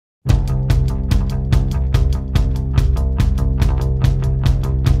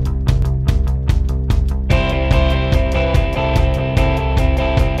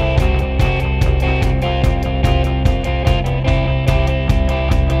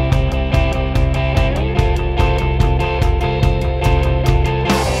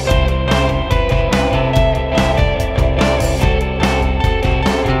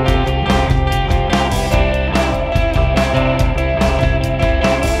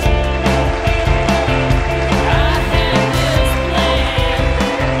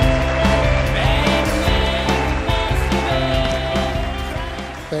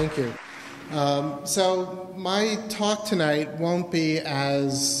talk tonight won't be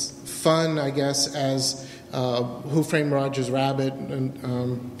as fun, I guess, as Who Framed Roger's Rabbit,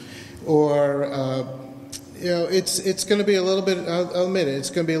 it's going to be a little bit, I'll admit it, it's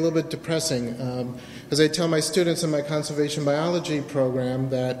going to be a little bit depressing. As I tell my students in my conservation biology program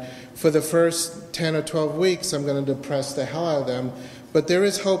that for the first 10 or 12 weeks I'm going to depress the hell out of them, but there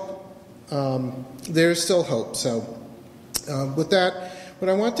is hope, there is still hope. So with that, what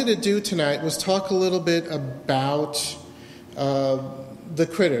I wanted to do tonight was talk a little bit about the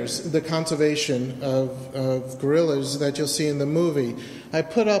critters, the conservation of gorillas that you'll see in the movie. I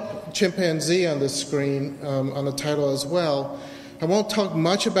put up chimpanzee on the screen on the title as well. I won't talk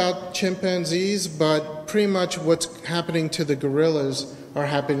much about chimpanzees, but pretty much what's happening to the gorillas are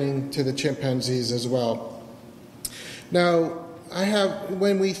happening to the chimpanzees as well. Now,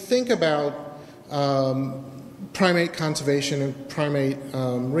 when we think about primate conservation and primate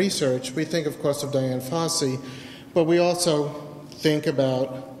research, we think, of course, of Dian Fossey, but we also think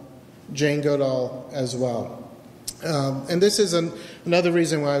about Jane Goodall as well. And this is another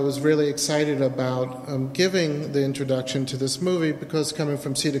reason why I was really excited about giving the introduction to this movie, because coming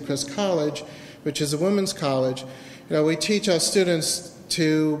from Cedar Crest College, which is a women's college, we teach our students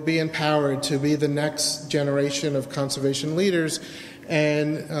to be empowered, to be the next generation of conservation leaders.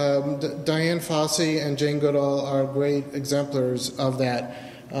 And Dian Fossey and Jane Goodall are great exemplars of that.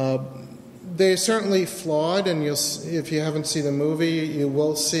 They're certainly flawed, and if you haven't seen the movie, you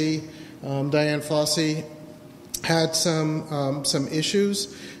will see Dian Fossey had some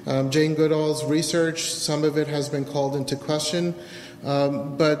issues. Jane Goodall's research, some of it has been called into question,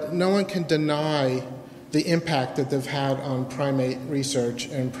 but no one can deny the impact that they've had on primate research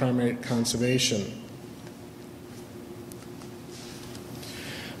and primate conservation.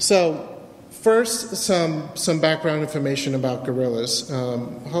 So, first, some background information about gorillas.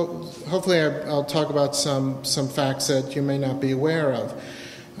 Hopefully, I'll talk about some facts that you may not be aware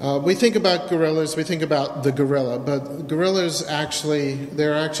of. We think about gorillas, we think about the gorilla, but gorillas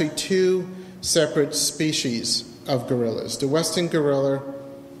there are actually two separate species of gorillas, the western gorilla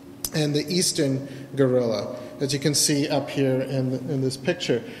and the eastern gorilla, as you can see up here in this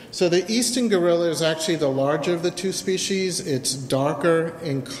picture. So the eastern gorilla is actually the larger of the two species. It's darker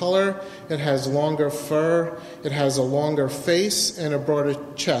in color, it has longer fur, it has a longer face and a broader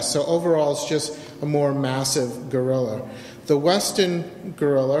chest. So overall, it's just a more massive gorilla. The western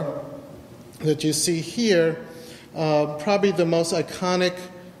gorilla that you see here, probably the most iconic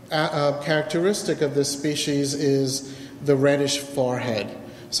characteristic of this species is the reddish forehead.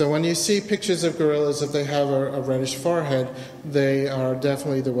 So when you see pictures of gorillas, if they have a reddish forehead, they are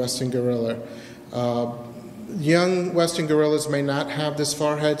definitely the western gorilla. Young western gorillas may not have this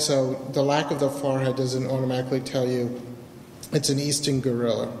forehead, so the lack of the forehead doesn't automatically tell you it's an eastern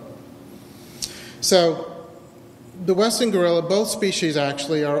gorilla. So the western gorilla, both species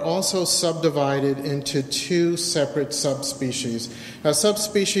actually, are also subdivided into two separate subspecies. Now,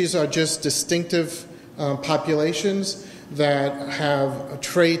 subspecies are just distinctive populations that have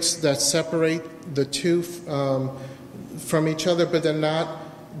traits that separate the two from each other, but they're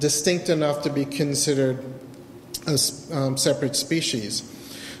not distinct enough to be considered a separate species.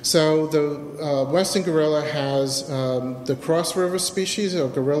 So the western gorilla has the cross river species, or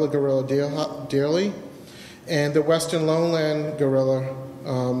gorilla dearly, and the western lowland gorilla,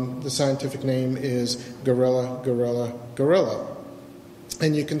 the scientific name is gorilla.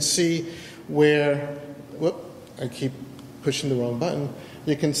 And you can see where, I keep pushing the wrong button.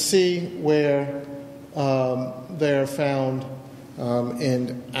 You can see where they're found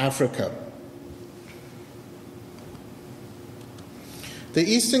in Africa. The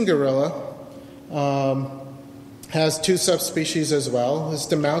eastern gorilla has two subspecies as well. It's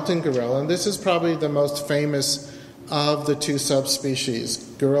the mountain gorilla, and this is probably the most famous of the two subspecies,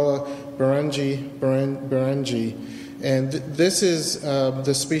 Gorilla berengi. And this is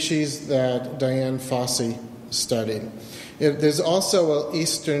the species that Dian Fossey studied. There's also an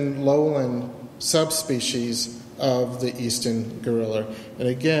eastern lowland subspecies of the eastern gorilla. And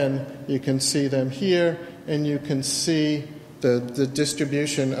again, you can see them here, and you can see the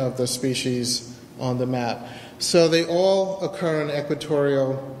distribution of the species on the map. So they all occur in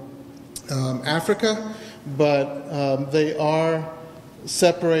equatorial Africa, but they are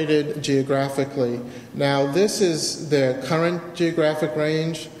separated geographically. Now, this is their current geographic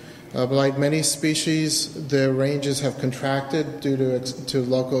range. Like many species, their ranges have contracted due to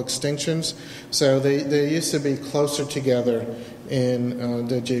local extinctions. So they used to be closer together in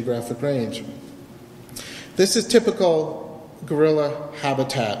the geographic range. This is typical gorilla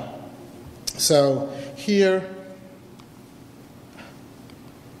habitat. So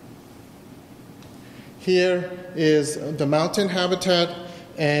Here is the mountain habitat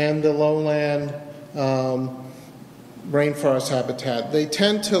and the lowland rainforest habitat. They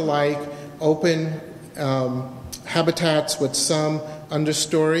tend to like open habitats with some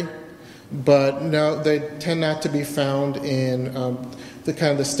understory, but no, they tend not to be found in the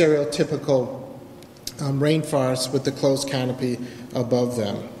kind of the stereotypical rainforest with the closed canopy above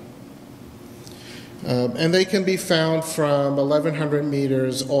them. And they can be found from 1,100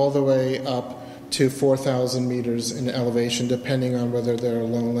 meters all the way up to 4,000 meters in elevation, depending on whether they're a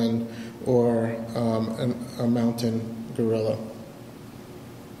lowland or a mountain gorilla.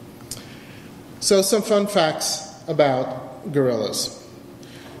 So some fun facts about gorillas.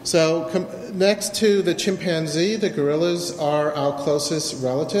 So next to the chimpanzee, the gorillas are our closest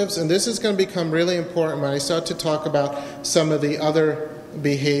relatives, and this is going to become really important when I start to talk about some of the other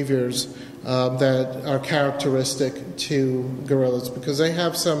behaviors that are characteristic to gorillas, because they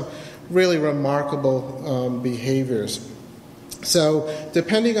have some really remarkable behaviors. So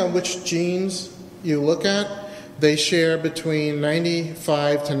depending on which genes you look at, they share between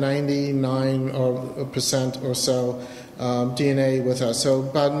 95 to 99% or so DNA with us. So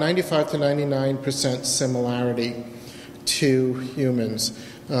about 95 to 99% similarity to humans.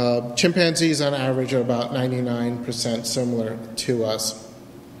 Chimpanzees on average are about 99% similar to us.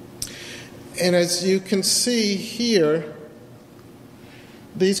 And as you can see here,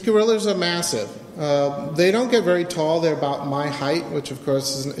 these gorillas are massive. They don't get very tall. They're about my height, which of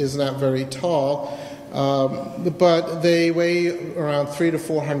course is not very tall. But they weigh around 300 to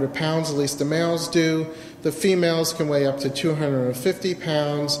 400 pounds, at least the males do. The females can weigh up to 250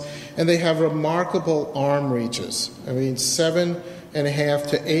 pounds, and they have remarkable arm reaches. I mean, 7.5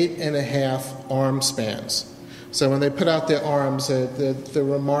 to 8.5 arm spans. So when they put out their arms, they're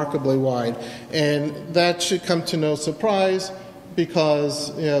remarkably wide. And that should come to no surprise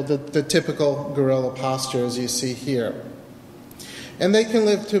because, you know, the typical gorilla posture as you see here. And they can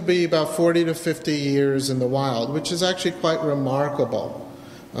live to be about 40 to 50 years in the wild, which is actually quite remarkable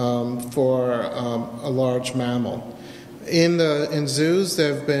for a large mammal. In zoos,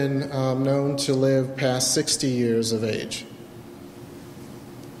 they've been known to live past 60 years of age.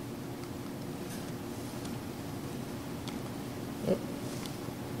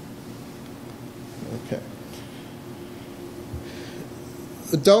 Okay.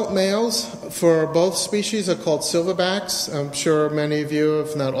 Adult males for both species are called silverbacks. I'm sure many of you,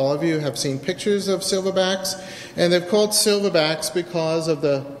 if not all of you, have seen pictures of silverbacks. And they're called silverbacks because of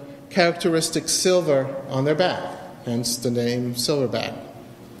the characteristic silver on their back, hence the name silverback.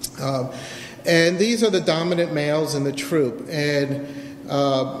 And these are the dominant males in the troop. And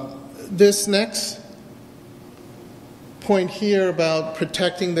this next point here about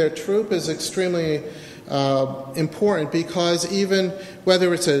protecting their troop is extremely important, because even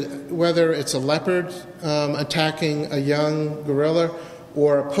whether it's a leopard attacking a young gorilla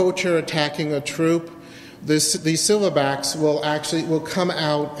or a poacher attacking a troop, these silverbacks will come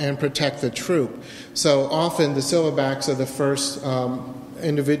out and protect the troop. So often the silverbacks are the first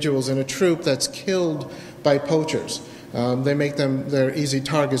individuals in a troop that's killed by poachers. They make them their easy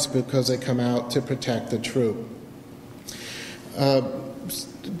targets because they come out to protect the troop.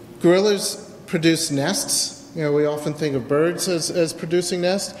 Gorillas produce nests. You know, we often think of birds as producing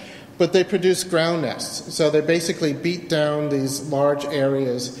nests, but they produce ground nests. So they basically beat down these large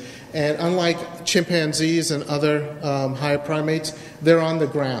areas. And unlike chimpanzees and other higher primates, they're on the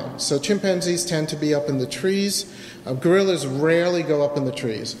ground. So chimpanzees tend to be up in the trees. Gorillas rarely go up in the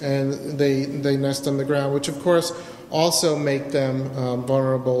trees, and they nest on the ground, which of course also make them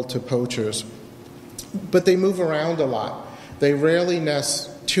vulnerable to poachers. But they move around a lot. They rarely nest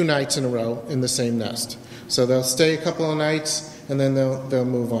 2 nights in a row in the same nest. So they'll stay a couple of nights, and then they'll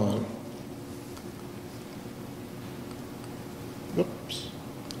move on. Oops.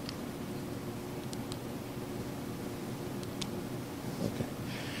 Okay.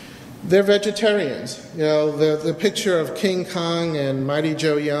 They're vegetarians. You know, the picture of King Kong and Mighty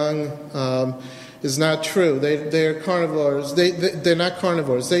Joe Young is not true. They're carnivores. They're not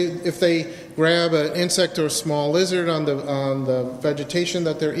carnivores. If they grab an insect or a small lizard on the vegetation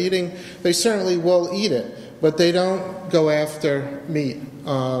that they're eating, they certainly will eat it, but they don't go after meat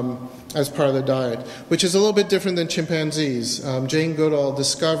as part of the diet, which is a little bit different than chimpanzees. Jane Goodall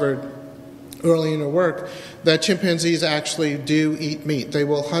discovered early in her work that chimpanzees actually do eat meat. They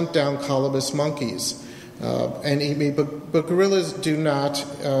will hunt down colobus monkeys and eat meat, but gorillas do not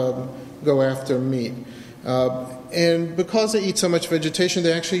go after meat. And because they eat so much vegetation,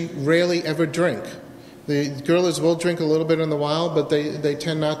 they actually rarely ever drink. The gorillas will drink a little bit in the wild, but they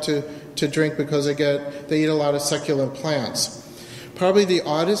tend not to drink because they eat a lot of succulent plants. Probably the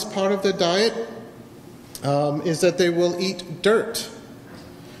oddest part of their diet is that they will eat dirt.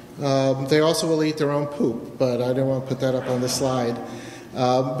 They also will eat their own poop, but I don't want to put that up on the slide.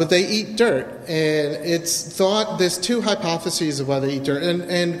 But they eat dirt, and it's thought there's two hypotheses of why they eat dirt.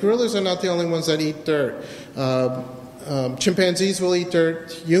 And gorillas are not the only ones that eat dirt. Chimpanzees will eat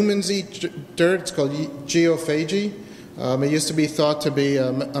dirt. Humans eat dirt. It's called geophagy. It used to be thought to be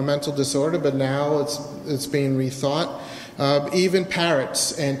a mental disorder, but now it's being rethought. Even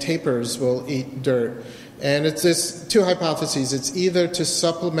parrots and tapirs will eat dirt. And it's this two hypotheses. It's either to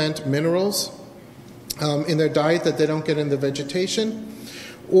supplement minerals in their diet that they don't get in the vegetation,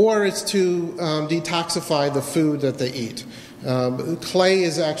 or it's to detoxify the food that they eat. Clay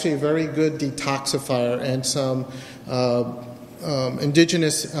is actually a very good detoxifier, and some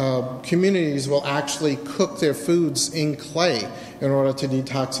indigenous communities will actually cook their foods in clay in order to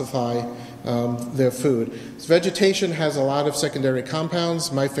detoxify their food. So vegetation has a lot of secondary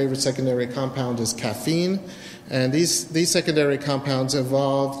compounds. My favorite secondary compound is caffeine, and these secondary compounds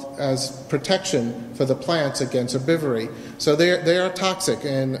evolved as protection for the plants against herbivory. So they are toxic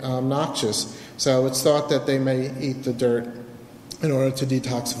and noxious. So it's thought that they may eat the dirt in order to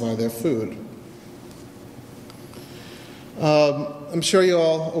detoxify their food. I'm sure you're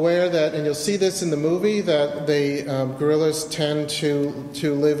all aware that, and you'll see this in the movie, that gorillas tend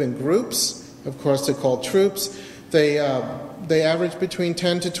to live in groups. Of course, they're called troops. They average between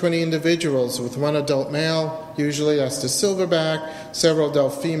 10 to 20 individuals with one adult male. Usually that's the silverback, several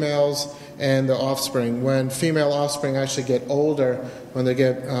adult females, and the offspring. When female offspring actually get older, when they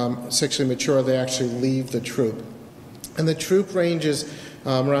get sexually mature, they actually leave the troop. And the troop ranges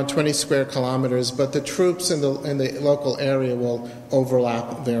around 20 square kilometers, but the troops in the local area will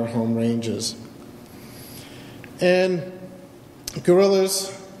overlap their home ranges. And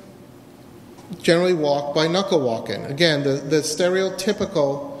gorillas generally walk by knuckle walking. Again, the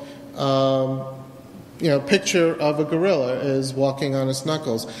stereotypical picture of a gorilla is walking on its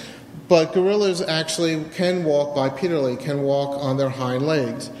knuckles. But gorillas actually can walk bipedally, can walk on their hind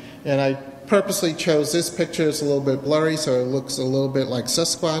legs. And I purposely chose this picture. It's a little bit blurry, so it looks a little bit like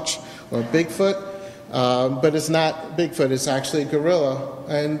Sasquatch or Bigfoot. But it's not Bigfoot, it's actually a gorilla.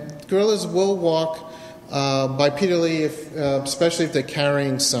 And gorillas will walk bipedally, especially if they're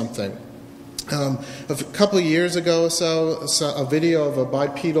carrying something. A couple of years ago or so, a video of a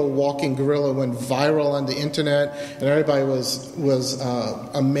bipedal walking gorilla went viral on the internet, and everybody was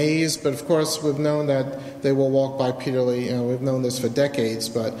amazed. But of course, we've known that they will walk bipedally. We've known this for decades.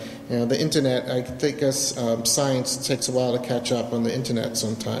 But the internet, I think, science takes a while to catch up on the internet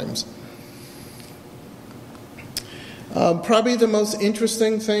sometimes. Probably the most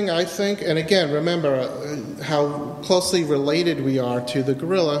interesting thing, I think, and again, remember how closely related we are to the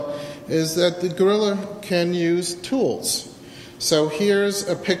gorilla, is that the gorilla can use tools. So here's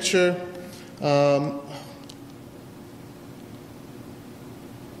a picture. I'll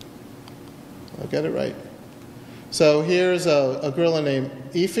get it right. So here's a gorilla named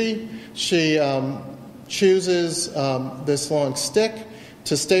Ify. She chooses this long stick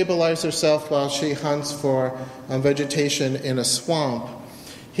to stabilize herself while she hunts for vegetation in a swamp.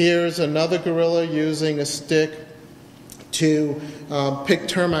 Here's another gorilla using a stick to pick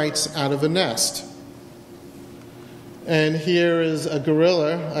termites out of a nest. And here is a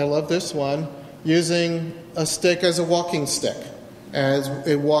gorilla, I love this one, using a stick as a walking stick, as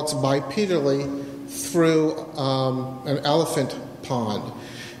it walks bipedally through an elephant pond.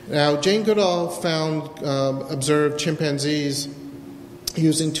 Now, Jane Goodall observed chimpanzees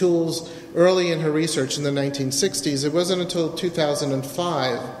using tools early in her research in the 1960s. It wasn't until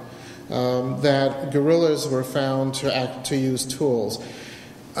 2005 that gorillas were found to use tools.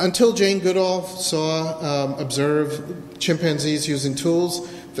 Until Jane Goodall observed chimpanzees using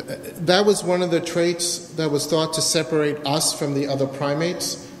tools, that was one of the traits that was thought to separate us from the other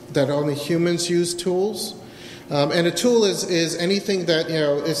primates, that only humans use tools. And a tool is anything that,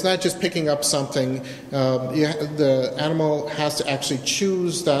 it's not just picking up something. The animal has to actually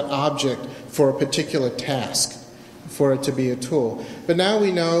choose that object for a particular task for it to be a tool. But now we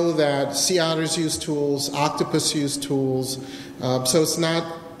know that sea otters use tools, octopus use tools, so it's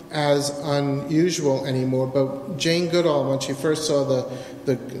not as unusual anymore. But Jane Goodall, when she first saw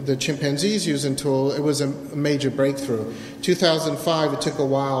the chimpanzees using tools, it was a major breakthrough. 2005, it took a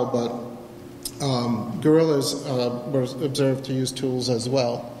while, but gorillas were observed to use tools as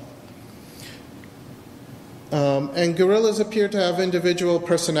well. And gorillas appear to have individual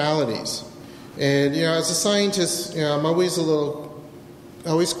personalities. And, as a scientist, I'm always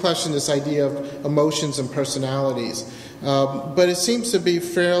question this idea of emotions and personalities. But it seems to be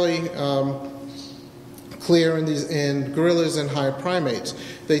fairly clear in gorillas and higher primates.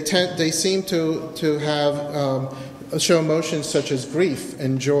 They seem to have show emotions such as grief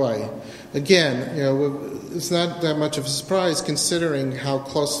and joy. Again, it's not that much of a surprise considering how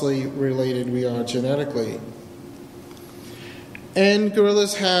closely related we are genetically. And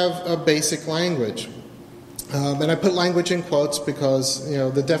gorillas have a basic language. And I put language in quotes because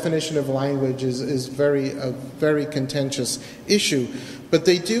the definition of language is a very contentious issue. But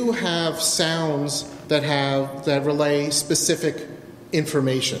they do have sounds that relay specific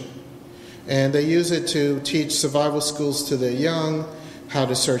information. And they use it to teach survival skills to their young, how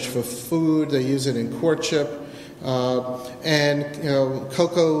to search for food. They use it in courtship. And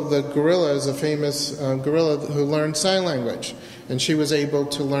Coco the gorilla is a famous gorilla who learned sign language. And she was able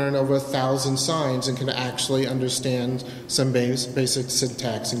to learn over 1,000 signs and can actually understand some basic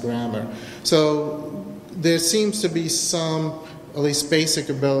syntax and grammar. So there seems to be some, at least basic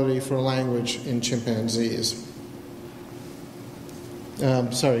ability for language in chimpanzees.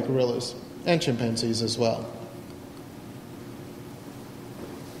 Gorillas and chimpanzees as well.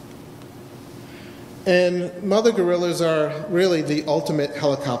 And mother gorillas are really the ultimate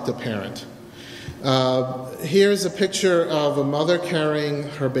helicopter parent. Here's a picture of a mother carrying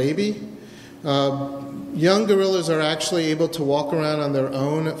her baby. Young gorillas are actually able to walk around on their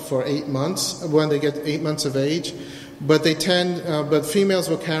own for 8 months when they get 8 months of age, but but females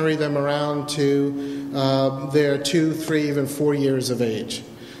will carry them around to their 2, 3, even 4 years of age.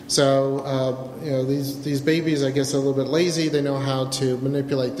 So these babies, I guess, are a little bit lazy. They know how to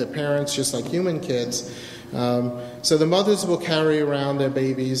manipulate their parents, just like human kids. So the mothers will carry around their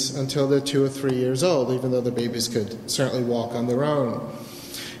babies until they're 2 or 3 years old, even though the babies could certainly walk on their own.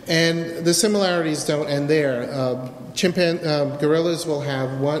 And the similarities don't end there. Gorillas will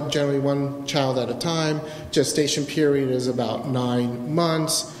have generally one child at a time. Gestation period is about 9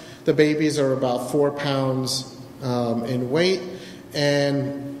 months. The babies are about 4 pounds in weight,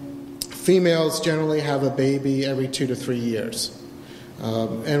 and females generally have a baby every 2 to 3 years.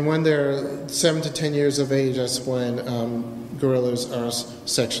 And when they're 7 to 10 years of age, that's when gorillas are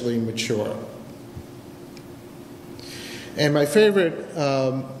sexually mature. And my favorite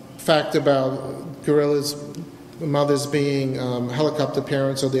fact about gorillas' mothers being helicopter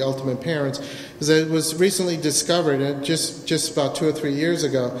parents or the ultimate parents is that it was recently discovered, and just about 2 or 3 years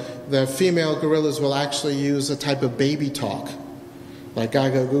ago, that female gorillas will actually use a type of baby talk, like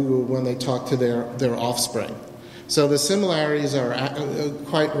gaga goo goo, when they talk to their offspring. So the similarities are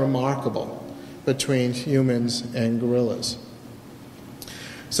quite remarkable between humans and gorillas.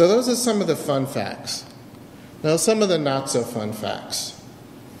 So those are some of the fun facts. Now some of the not so fun facts.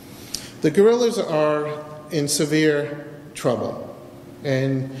 The gorillas are in severe trouble.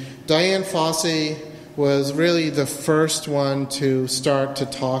 And Diane Fossey was really the first one to start to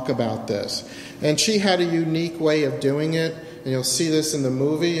talk about this. And she had a unique way of doing it. And you'll see this in the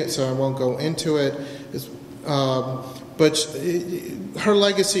movie, so I won't go into it. But her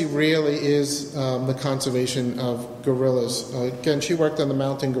legacy really is the conservation of gorillas. Again, she worked on the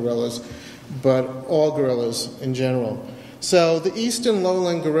mountain gorillas, but all gorillas in general. So the eastern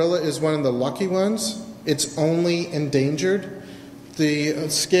lowland gorilla is one of the lucky ones. It's only endangered. The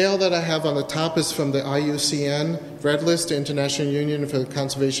scale that I have on the top is from the IUCN, Red List, the International Union for the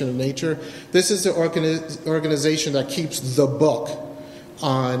Conservation of Nature. This is the organization that keeps the book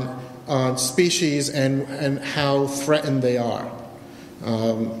on species and how threatened they are.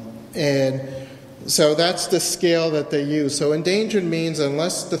 And so that's the scale that they use. So endangered means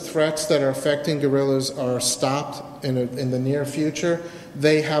unless the threats that are affecting gorillas are stopped in the near future,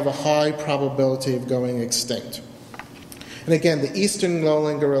 they have a high probability of going extinct. And again, the eastern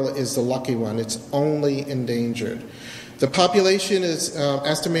lowland gorilla is the lucky one. It's only endangered. The population is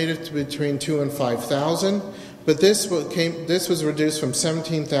estimated to be between 2,000 and 5,000, but this was reduced from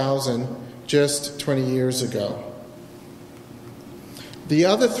 17,000 just 20 years ago. The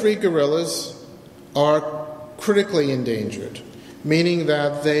other 3 gorillas are critically endangered, meaning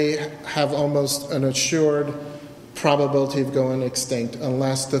that they have almost an assured probability of going extinct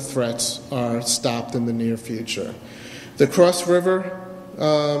unless the threats are stopped in the near future. The Cross River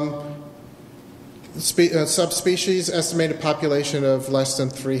subspecies estimated population of less than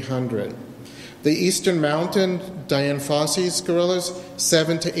 300. The Eastern Mountain, Diane Fossey's gorillas,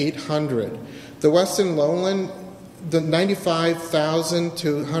 700 to 800. The Western Lowland, the 95,000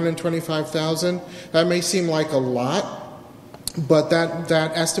 to 125,000. That may seem like a lot, but that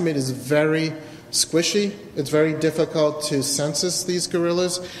estimate is very squishy. It's very difficult to census these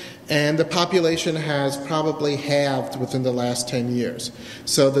gorillas, and the population has probably halved within the last 10 years.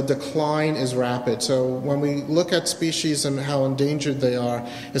 So the decline is rapid. So when we look at species and how endangered they are,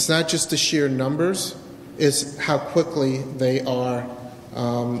 it's not just the sheer numbers, is how quickly they are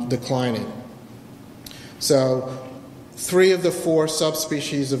declining. So 3 of the 4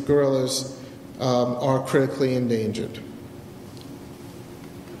 subspecies of gorillas are critically endangered.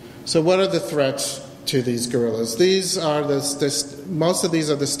 So what are the threats to these gorillas? These are most of these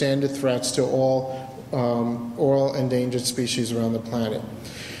are the standard threats to all endangered species around the planet.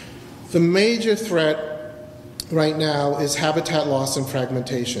 The major threat right now is habitat loss and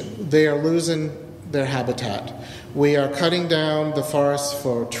fragmentation. They are losing their habitat. We are cutting down the forests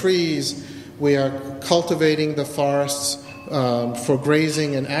for trees. We are cultivating the forests for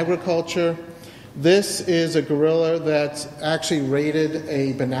grazing and agriculture. This is a gorilla that actually raided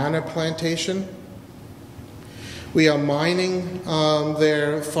a banana plantation. We are mining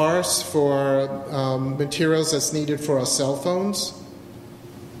their forests for materials that's needed for our cell phones.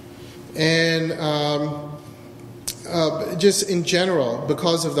 And just in general,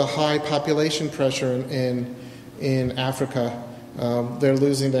 because of the high population pressure in Africa, they're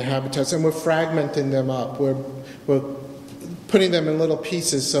losing their habitats, and we're fragmenting them up. We're putting them in little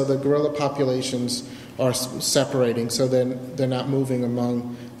pieces so the gorilla populations are separating, so they're not moving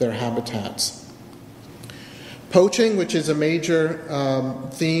among their habitats. Poaching, which is a major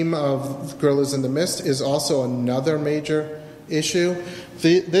theme of Gorillas in the Mist, is also another major issue.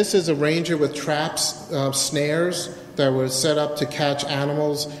 This is a ranger with traps, snares that were set up to catch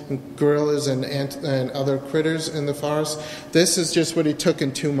animals, and gorillas and other critters in the forest. This is just what he took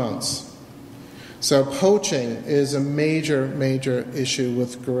in 2 months. So poaching is a major, major issue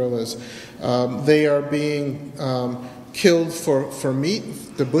with gorillas. They are being killed for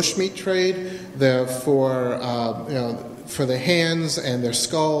meat, the bushmeat trade, for the hands and their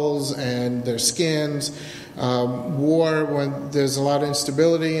skulls and their skins. War, when there's a lot of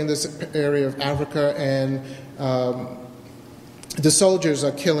instability in this area of Africa, and the soldiers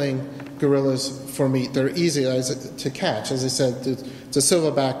are killing gorillas for meat. They're easy to catch. As I said, the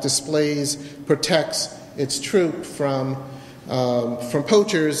silverback displays, protects its troop from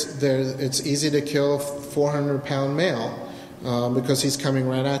poachers. It's easy to kill a 400-pound male because he's coming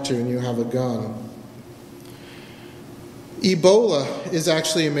right at you and you have a gun. Ebola is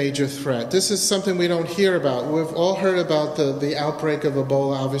actually a major threat. This is something we don't hear about. We've all heard about the outbreak of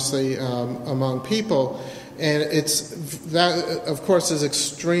Ebola, obviously, among people, and that, of course, is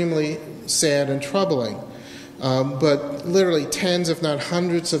extremely sad and troubling. But literally tens, if not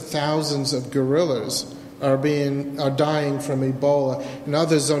hundreds of thousands of gorillas are dying from Ebola and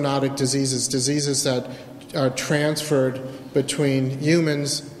other zoonotic diseases that are transferred between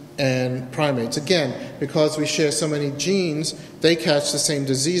humans and primates. Again, because we share so many genes, they catch the same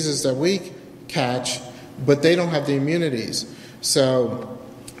diseases that we catch, but they don't have the immunities. So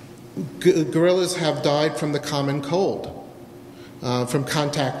gorillas have died from the common cold, from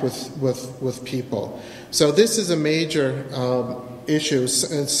contact with people. So this is a major issue.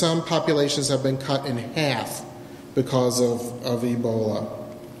 And some populations have been cut in half because of Ebola.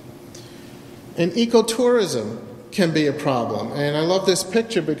 And ecotourism can be a problem. And I love this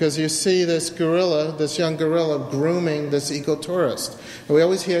picture because you see this young gorilla grooming this ecotourist. And we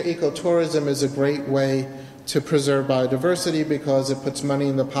always hear ecotourism is a great way to preserve biodiversity because it puts money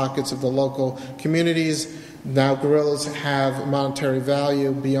in the pockets of the local communities. Now gorillas have monetary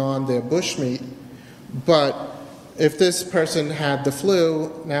value beyond their bushmeat. But if this person had the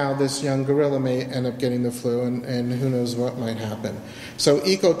flu, now this young gorilla may end up getting the flu, and who knows what might happen. So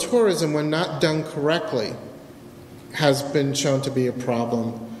ecotourism, when not done correctly, has been shown to be a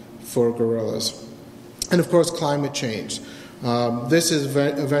problem for gorillas. And of course, climate change. This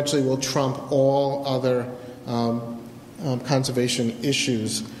eventually will trump all other conservation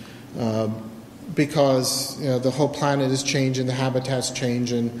issues because the whole planet is changing, the habitat's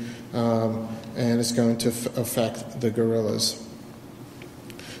changing, and it's going to affect the gorillas.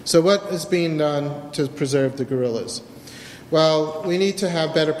 So what is being done to preserve the gorillas? Well, we need to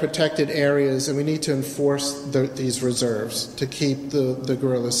have better protected areas, and we need to enforce these reserves to keep the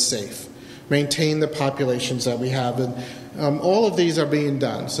gorillas safe, maintain the populations that we have, and all of these are being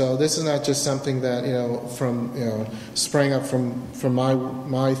done. So this is not just something that sprang up from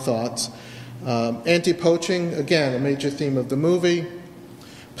my thoughts. Anti-poaching, again, a major theme of the movie.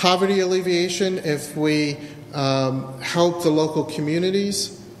 Poverty alleviation, if we help the local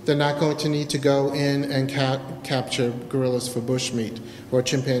communities, they're not going to need to go in and capture gorillas for bushmeat or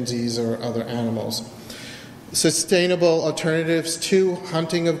chimpanzees or other animals. Sustainable alternatives to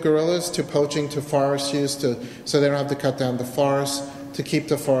hunting of gorillas, to poaching, to forest use, so they don't have to cut down the forest, to keep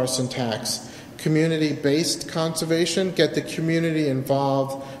the forest intact. Community-based conservation, get the community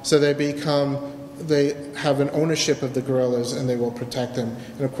involved so they have an ownership of the gorillas and they will protect them.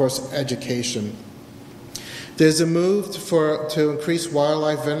 And of course, education. There's a move to increase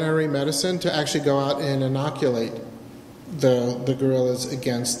wildlife veterinary medicine to actually go out and inoculate the gorillas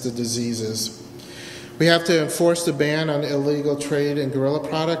against the diseases. We have to enforce the ban on illegal trade in gorilla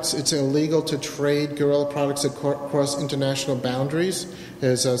products. It's illegal to trade gorilla products across international boundaries.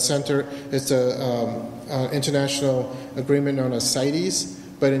 There's a international agreement known as CITES,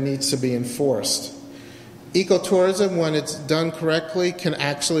 but it needs to be enforced. Ecotourism, when it's done correctly, can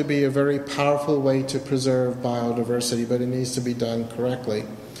actually be a very powerful way to preserve biodiversity, but it needs to be done correctly.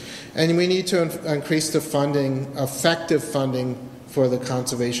 And we need to increase the funding, effective funding, for the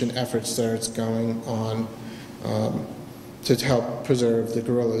conservation efforts that are going on to help preserve the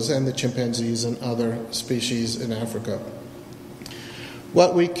gorillas and the chimpanzees and other species in Africa.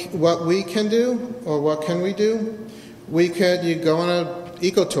 What we can do, or what can we do? You go on an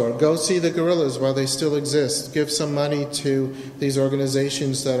eco-tour, go see the gorillas while they still exist, give some money to these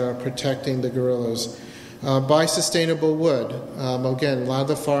organizations that are protecting the gorillas. Buy sustainable wood. Again, a lot of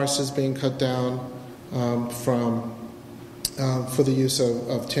the forest is being cut down for the use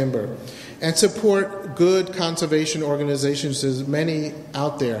of timber. And support good conservation organizations. There's many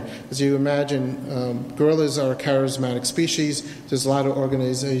out there. As you imagine, gorillas are a charismatic species. There's a lot of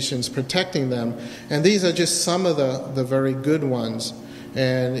organizations protecting them. And these are just some of the very good ones.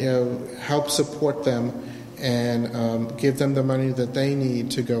 And help support them and give them the money that they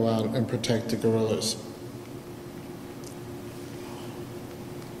need to go out and protect the gorillas.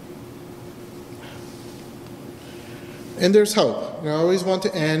 And there's hope. And I always want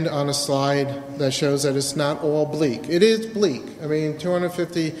to end on a slide that shows that it's not all bleak. It is bleak. I mean,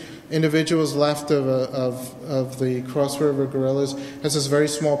 250 individuals left of the Cross River gorillas. Has this very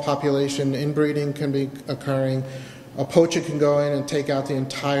small population. Inbreeding can be occurring. A poacher can go in and take out the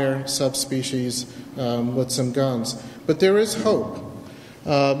entire subspecies with some guns. But there is hope.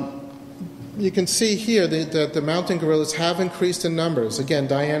 You can see here that the mountain gorillas have increased in numbers. Again,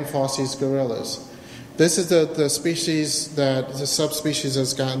 Diane Fossey's gorillas. This is the species the subspecies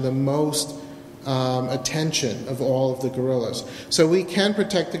has gotten the most attention of all of the gorillas. So we can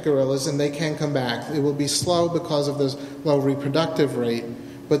protect the gorillas and they can come back. It will be slow because of this low reproductive rate,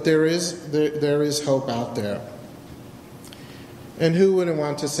 but there is hope out there. And who wouldn't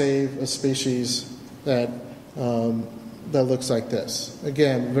want to save a species that looks like this?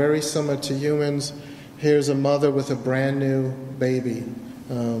 Again, very similar to humans. Here's a mother with a brand new baby.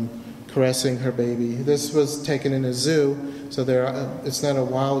 Caressing her baby. This was taken in a zoo, so it's not a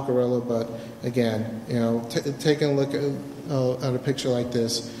wild gorilla, but again, taking a look at a picture like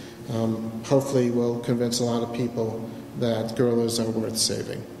this, hopefully will convince a lot of people that gorillas are worth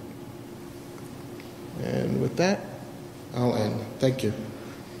saving. And with that, I'll end. Thank you.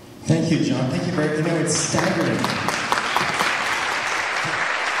 Thank you, John. Thank you very much. It's staggering.